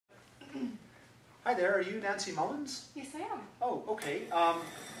Hi there, are you Nancy Mullins? Yes, I am. Oh, okay.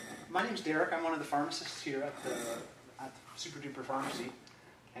 My name's Derek. I'm one of the pharmacists here at the Super Duper Pharmacy.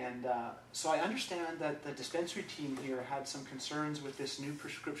 And so I understand that the dispensary team here had some concerns with this new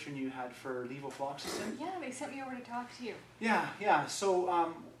prescription you had for levofloxacin. Yeah, they sent me over to talk to you. Yeah.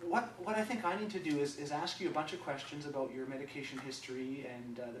 So what I think I need to do is ask you a bunch of questions about your medication history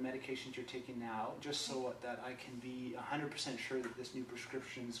and the medications you're taking now, just so that I can be 100% sure that this new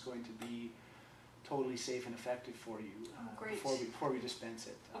prescription is going to be totally safe and effective for you before we dispense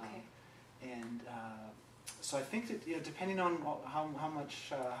it. Okay. So I think that depending on how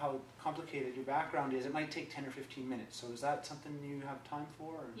complicated your background is, it might take 10 or 15 minutes. So is that something you have time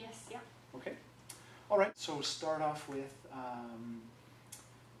for? Or? Yes. Yeah. Okay. All right. So start off with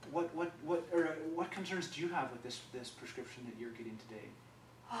what concerns do you have with this prescription that you're getting today?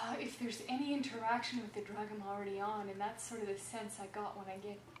 If there's any interaction with the drug I'm already on, and that's sort of the sense I got when I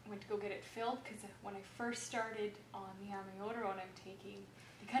went to go get it filled, because when I first started on the amiodarone I'm taking,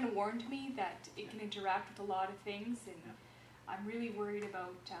 they kind of warned me that it can interact with a lot of things, and I'm really worried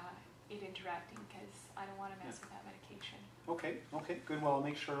about it interacting because I don't want to mess with that medication. Okay, good. Well, I'll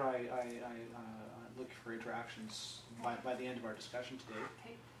make sure I look for interactions by the end of our discussion today.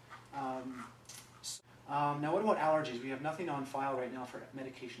 Okay. Now, what about allergies? We have nothing on file right now for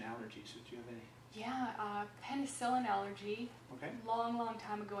medication allergies. Do you have any? Yeah, penicillin allergy. Okay. Long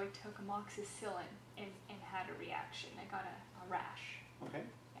time ago I took amoxicillin and had a reaction. I got a rash. Okay.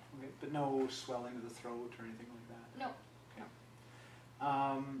 Yeah. Okay. But no swelling of the throat or anything like that? No. Okay.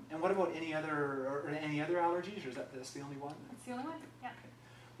 No. And what about any other allergies, or is that's the only one? That's the only one? Yeah. Okay.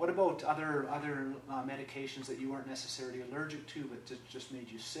 What about other medications that you weren't necessarily allergic to, but just made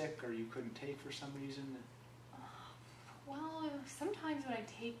you sick, or you couldn't take for some reason? Well, sometimes when I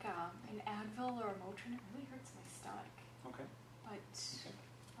take an Advil or a Motrin, it really hurts my stomach. Okay. But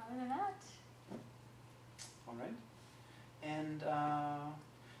other than that. All right. And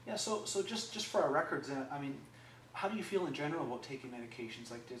yeah, so just for our records, I mean, how do you feel in general about taking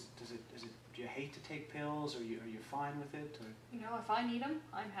medications? Like, do you hate to take pills, or are you fine with it? Or? You know, if I need them,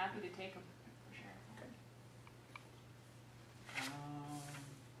 I'm happy to take them, for sure.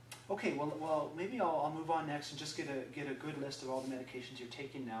 Okay. Okay. Well, maybe I'll move on next and just get a good list of all the medications you're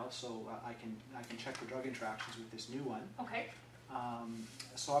taking now, so I can check the drug interactions with this new one. Okay.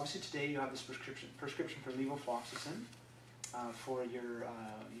 So obviously today you have this prescription for levofloxacin. For your,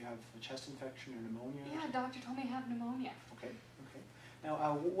 you have a chest infection or pneumonia? Yeah, doctor told me I have pneumonia. Okay.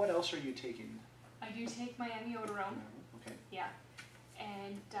 Now, what else are you taking? I do take my amiodarone. Okay. Yeah,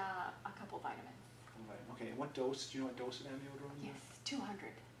 and a couple vitamins. Okay, and what dose? Do you know what dose of amiodarone? Yes,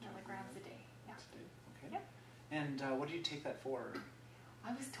 200 milligrams a day. Yeah. Okay. Yep. And what do you take that for?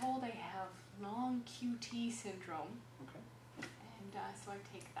 I was told I have long QT syndrome. Okay. And so I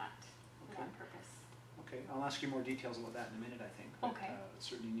take that for that purpose. Okay, I'll ask you more details about that in a minute, I think. But, okay.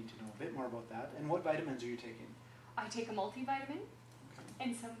 Certainly need to know a bit more about that. And what vitamins are you taking? I take a multivitamin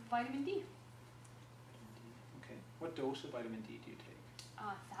and some vitamin D. Okay. What dose of vitamin D do you take?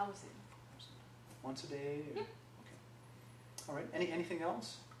 1,000. Once a day? Yeah. Okay. All right. Anything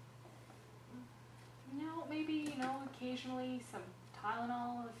else? No, maybe, occasionally some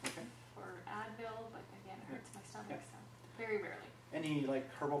Tylenol or Advil, but again, it hurts my stomach, so very rarely. Any like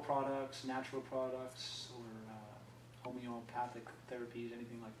herbal products, natural products, or homeopathic therapies,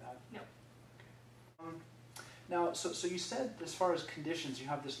 anything like that? No. Okay. Now, so you said as far as conditions, you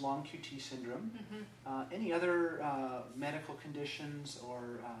have this long QT syndrome. Mm-hmm. Any other medical conditions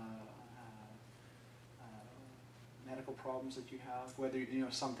or medical problems that you have? Whether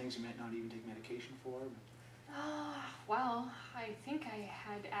some things you might not even take medication for. Well, I think I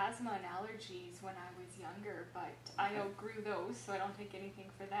had asthma and allergies when I was younger, but I outgrew those, so I don't take anything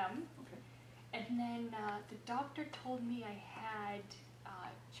for them. Okay. And then the doctor told me I had,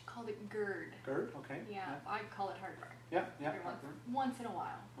 she called it GERD. GERD, okay. Yeah, I call it heartburn. Yeah. Once in a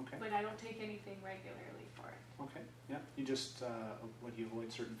while. Okay. But I don't take anything regularly for it. Okay, yeah. You just, what, do you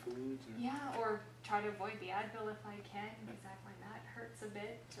avoid certain foods? Or? Yeah, or try to avoid the Advil if I can, because I find that hurts a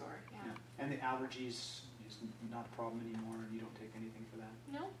bit, or, And the allergies is not a problem anymore, and you don't take anything for that?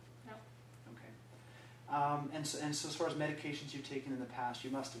 No. Okay. And so as far as medications you've taken in the past, you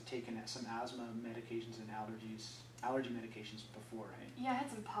must have taken some asthma medications and allergy medications before, right? Yeah, I had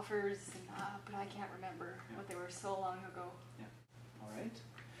some puffers, but I can't remember what they were so long ago. Yeah. All right.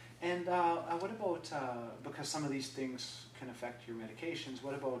 And what about, because some of these things can affect your medications,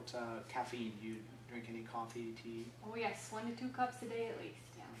 what about caffeine? Do you drink any coffee, tea? Oh yes, 1 to 2 cups a day at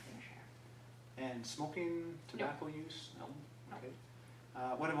least, yeah, for sure. And smoking, tobacco use? No. No. Okay.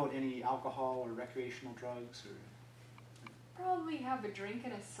 What about any alcohol or recreational drugs? Or Probably have a drink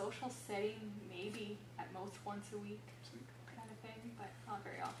in a social setting, maybe at most once a week, Sweet. kind of thing, but not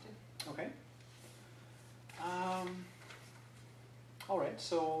very often. Okay. All right,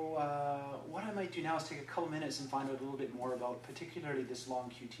 so what I might do now is take a couple minutes and find out a little bit more about particularly this long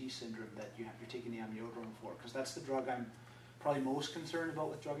QT syndrome that you're taking the amiodarone for, because that's the drug I'm probably most concerned about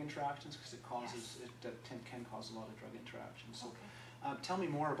with drug interactions, because it causes, can cause a lot of drug interactions. So tell me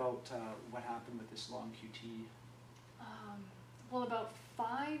more about what happened with this long QT. Well, about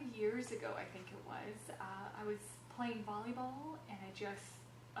 5 years ago, I think it was, I was playing volleyball and I just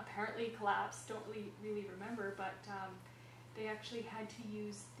apparently collapsed. Don't really remember, but they actually had to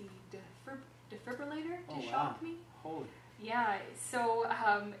use the defibrillator to shock me. Holy. Yeah. So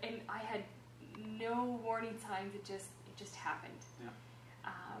and I had no warning signs. It just happened.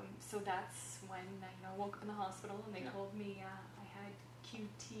 Yeah. So that's when I woke up in the hospital and they told me I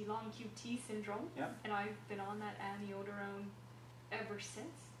had long QT syndrome. Yeah. And I've been on that amiodarone ever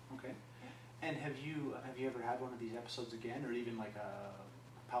since. Okay. Yeah. And have you ever had one of these episodes again, or even like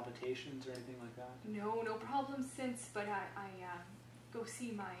palpitations or anything like that? No problems since, but I go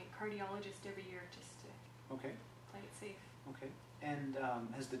see my cardiologist every year just to play it safe. Okay. And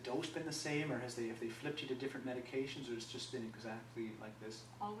has the dose been the same, or have they flipped you to different medications, or it's just been exactly like this?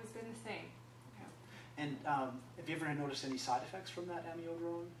 Always been the same. Okay. And have you ever noticed any side effects from that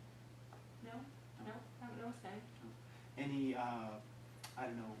amiodarone? No, haven't noticed any. Any, I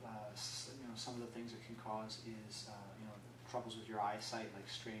don't know, some of the things it can cause is, troubles with your eyesight, like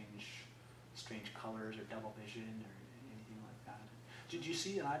strange colors or double vision or anything like that. Did you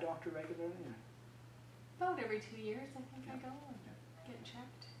see an eye doctor regularly? Or? About every 2 years, I think I go and get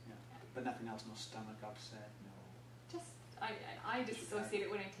checked. Yeah. But nothing else, no stomach upset, no. Just I just associate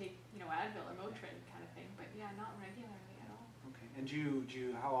it when I take Advil or Motrin kind of thing, but not regularly at all. Okay. And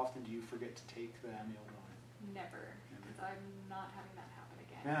how often do you forget to take the amiodarone? Never, because I'm not having that happen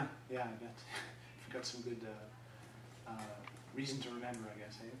again. Yeah, I bet. You've got some good reason to remember, I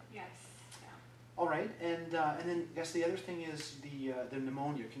guess, eh? Yes. Yeah. All right, and then I guess the other thing is the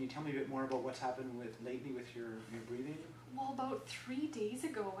pneumonia. Can you tell me a bit more about what's happened lately with your breathing? Well, about 3 days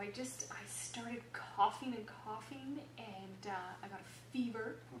ago, I started coughing and I got a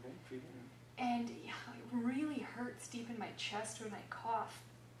fever. Okay, fever. And it really hurts deep in my chest when I cough.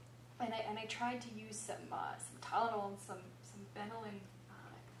 And I tried to use some Tylenol and some Benylin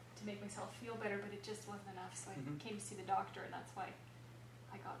to make myself feel better, but it just wasn't enough. So I came to see the doctor, and that's why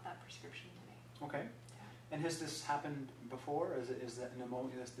I got that prescription today. Okay. Yeah. And has this happened before? Is that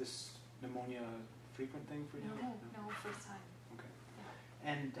pneumonia? Is this pneumonia a frequent thing for you? No, first time. Okay.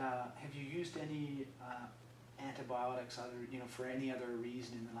 Yeah. And have you used any antibiotics for any other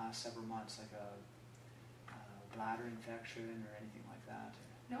reason in the last several months, like a bladder infection or anything like that?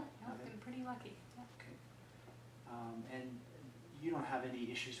 No, I've been pretty lucky. Yeah. Okay. And you don't have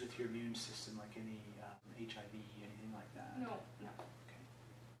any issues with your immune system, like any HIV, anything like that? No. Okay.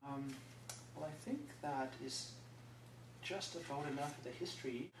 Well, I think that is just about enough of the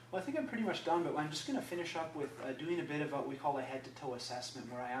history. Well, I think I'm pretty much done, but I'm just going to finish up with doing a bit of what we call a head-to-toe assessment,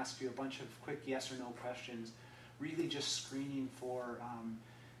 where I ask you a bunch of quick yes or no questions, really just screening for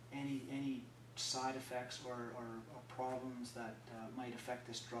any side effects or problems that might affect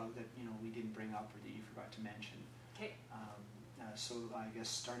this drug that we didn't bring up or that you forgot to mention. Okay. So I guess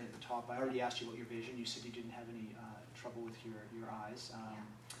starting at the top, I already asked you about your vision. You said you didn't have any trouble with your eyes.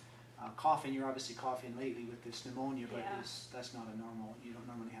 Coughing, you're obviously coughing lately with this pneumonia, but that's not a normal. You don't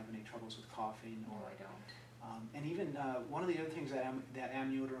normally have any troubles with coughing. No, I don't. And even one of the other things that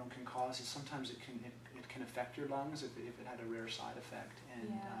amiodarone can cause is sometimes it can affect your lungs if it had a rare side effect.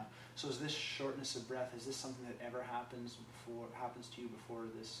 And so is this shortness of breath? Is this something that ever happens to you before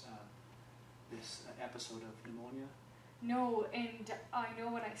this episode of pneumonia? No, and I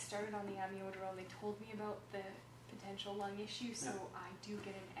know when I started on the amiodarone, they told me about the potential lung issue, so I do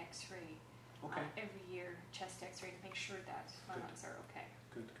get an X-ray every year, chest X-ray, to make sure that my lungs are okay.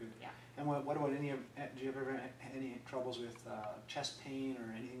 Good. Yeah. And what about do you ever have any troubles with chest pain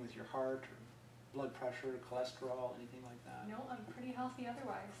or anything with your heart or blood pressure, cholesterol, anything like that? No, I'm pretty healthy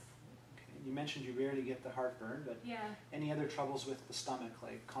otherwise. Okay. You mentioned you rarely get the heartburn, but any other troubles with the stomach,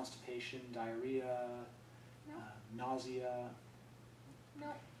 like constipation, diarrhea, nausea? No.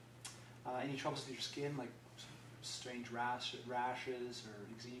 Any troubles with your skin, like strange rashes or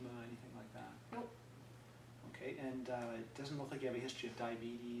eczema, anything like that? Nope. Okay, and it doesn't look like you have a history of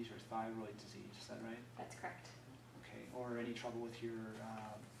diabetes or thyroid disease, is that right? That's correct. Okay, or any trouble with your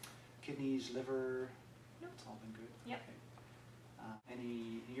kidneys, liver? Nope. It's all been good? Yep. Okay.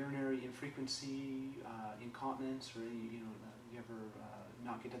 Any urinary infrequency, incontinence, or any, you ever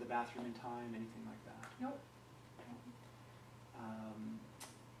not get to the bathroom in time, anything like that? Nope. Um,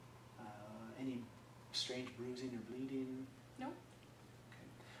 any strange bruising or bleeding? No. Okay.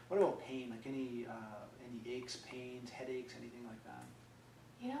 What about pain? Like any aches, pains, headaches, anything like that?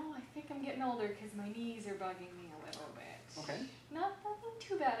 You know, I think I'm getting older because my knees are bugging me a little bit. Okay. Nothing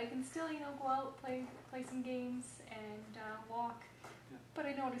too bad. I can still, go out, play some games, and walk. Yeah. But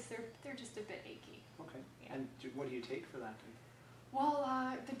I notice they're just a bit achy. Okay. Yeah. And what do you take for that?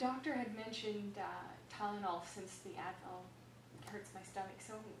 Well, the doctor had mentioned Tylenol since the Advil hurts my stomach.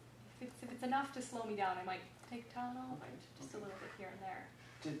 So if it's enough to slow me down, I might take Tylenol, Okay. but just a little bit here and there.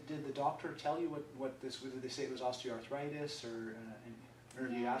 Did the doctor tell you what this? Did they say it was osteoarthritis, or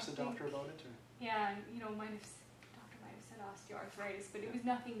did you ask the doctor about it? Or? Yeah, doctor might have said osteoarthritis, but it was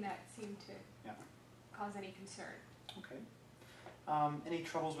nothing that seemed to cause any concern. Okay. Any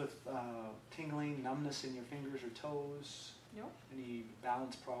troubles with tingling, numbness in your fingers or toes? No. Any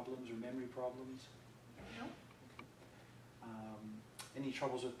balance problems or memory problems? No. Any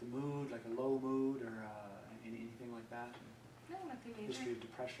troubles with the mood, like a low mood or anything like that? No, nothing major. History of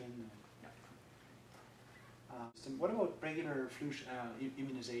depression? No. So what about regular flu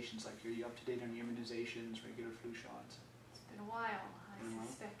immunizations? Like, are you up to date on immunizations, regular flu shots? It's been a while. I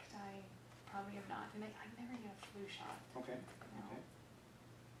suspect I probably am not. And I never get a flu shot. Okay. No. Okay.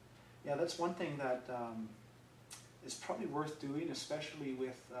 Yeah, that's one thing that is probably worth doing, especially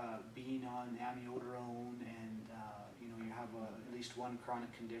with being on amiodarone and you have at least one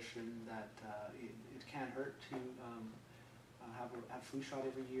chronic condition that it can't hurt to have flu shot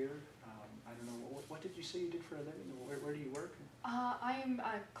every year. I don't know, what did you say you did for a living? Where do you work? I am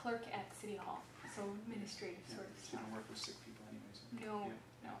a clerk at City Hall, so administrative sort of So you stuff. don't work with sick people anyways? No,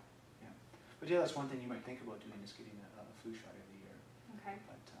 Yeah. no. Yeah. But yeah, that's one thing you might think about doing, is getting a flu shot every year. Okay.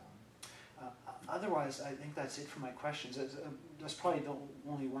 But otherwise, I think that's it for my questions. That's probably the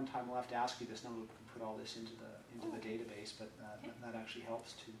only one time we'll have to ask you this. Now we can put all this into the database, but that actually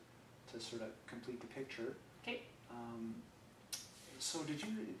helps to sort of complete the picture. Okay. So did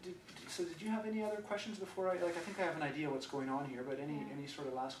you have any other questions before I think I have an idea what's going on here, but any sort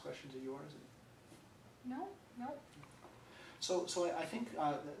of last questions of yours? No. So I think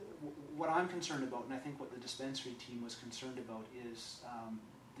what I'm concerned about, and I think what the dispensary team was concerned about, is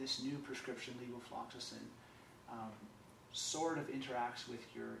this new prescription levofloxacin sort of interacts with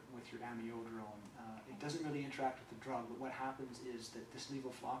your amiodarone. It doesn't really interact with the drug, but what happens is that this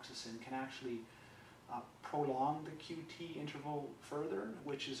levofloxacin can actually prolong the QT interval further,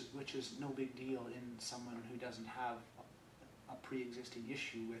 which is no big deal in someone who doesn't have a pre-existing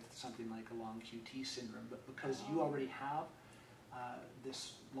issue with something like a long QT syndrome. But because you already have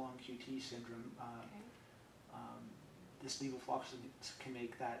this long QT syndrome, this levofloxacin can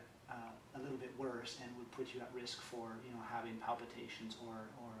make that a little bit worse and would put you at risk for having palpitations or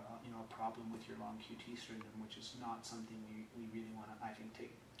a problem with your long QT syndrome, which is not something we really want to, I think,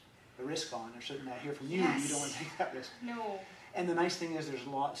 take the risk on. Or certainly I hear from you, you don't want to take that risk. No. And the nice thing is there's a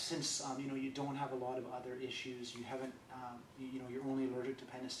lot, since you don't have a lot of other issues, you haven't, you're only allergic to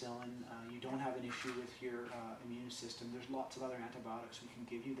penicillin, you don't have an issue with your immune system, there's lots of other antibiotics we can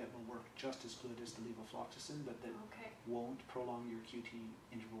give you that will work just as good as the levofloxacin, but that won't prolong your QT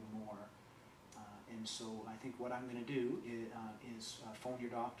interval more. And so I think what I'm going to do is phone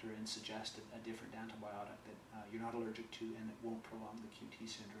your doctor and suggest a different antibiotic that you're not allergic to and that won't prolong the QT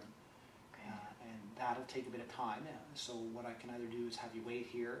syndrome. And that'll take a bit of time. So what I can either do is have you wait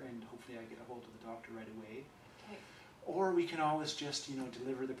here and hopefully I get a hold of the doctor right away. Okay. Or we can always just,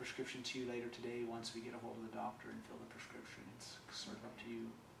 deliver the prescription to you later today once we get a hold of the doctor and fill the prescription. It's sort of up to you.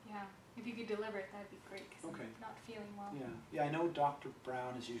 Yeah. If you could deliver it, that'd be great because I'm not feeling well. Yeah, I know Dr.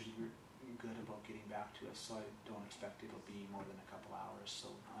 Brown is usually good about getting back to us, so I don't expect it'll be more than a couple hours.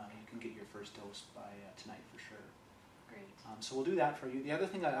 So you can get your first dose by tonight for sure. Great. So we'll do that for you. The other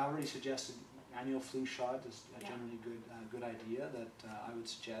thing I already suggested, annual flu shot is a generally good idea that I would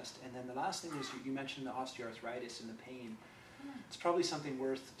suggest. And then the last thing is you mentioned the osteoarthritis and the pain. It's probably something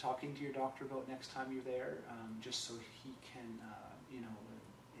worth talking to your doctor about next time you're there, just so he can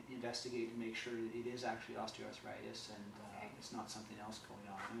investigate and make sure that it is actually osteoarthritis and it's not something else going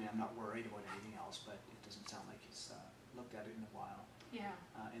on. I mean, I'm not worried about anything else, but it doesn't sound like he's looked at it in a while. Yeah.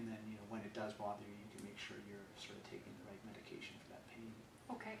 And then when it does bother you, you can make sure you're sort of taking the right medication for that pain.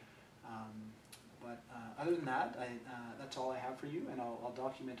 Okay. But other than that, that's all I have for you, and I'll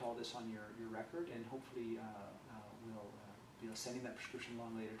document all this on your record, and hopefully we'll be sending that prescription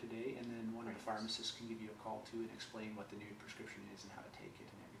along later today, and then one of the pharmacists can give you a call too and explain what the new prescription is and how to take it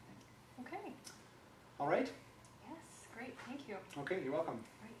and everything. Okay. All right? Yes, great. Thank you. Okay, you're welcome.